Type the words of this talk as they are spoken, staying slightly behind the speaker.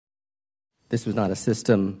This was not a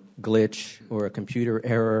system glitch or a computer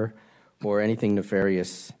error or anything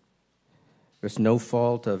nefarious. There's no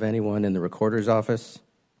fault of anyone in the recorder's office.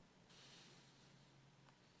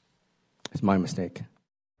 It's my mistake.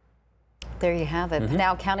 There you have it.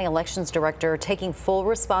 Pinal County Elections Director taking full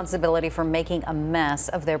responsibility for making a mess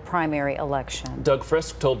of their primary election. Doug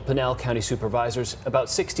Frisk told Pinal County supervisors about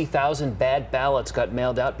 60,000 bad ballots got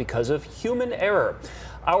mailed out because of human error.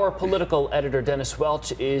 Our political editor, Dennis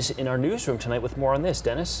Welch, is in our newsroom tonight with more on this.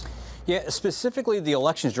 Dennis? Yeah, specifically, the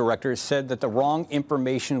elections director said that the wrong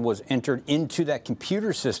information was entered into that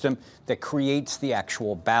computer system that creates the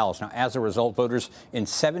actual ballots. Now, as a result, voters in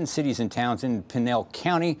 7 cities and towns in Pinal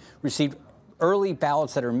County received early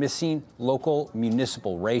ballots that are missing local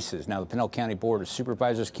municipal races. Now, the Pinal County Board of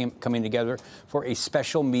Supervisors coming together for a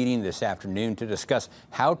special meeting this afternoon to discuss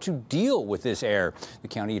how to deal with this error. The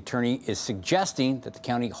county attorney is suggesting that the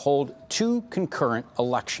county hold 2 concurrent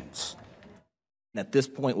elections. At this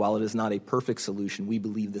point, while it is not a perfect solution, we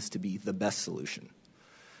believe this to be the best solution.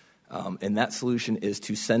 And that solution is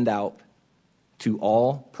to send out to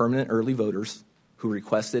all permanent early voters who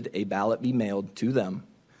requested a ballot be mailed to them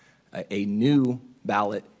a new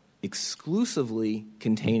ballot exclusively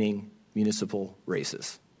containing municipal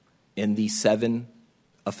races in the 7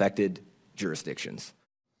 affected jurisdictions.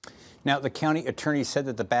 Now, the county attorney said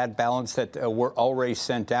that the bad ballots that were already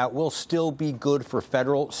sent out will still be good for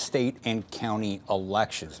federal, state, and county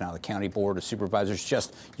elections. Now, the County Board of Supervisors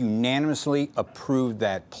just unanimously approved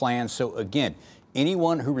that plan. So, again,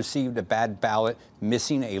 anyone who received a bad ballot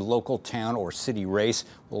missing a local town or city race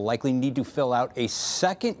will likely need to fill out a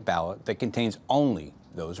second ballot that contains only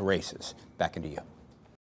those races. Back into you.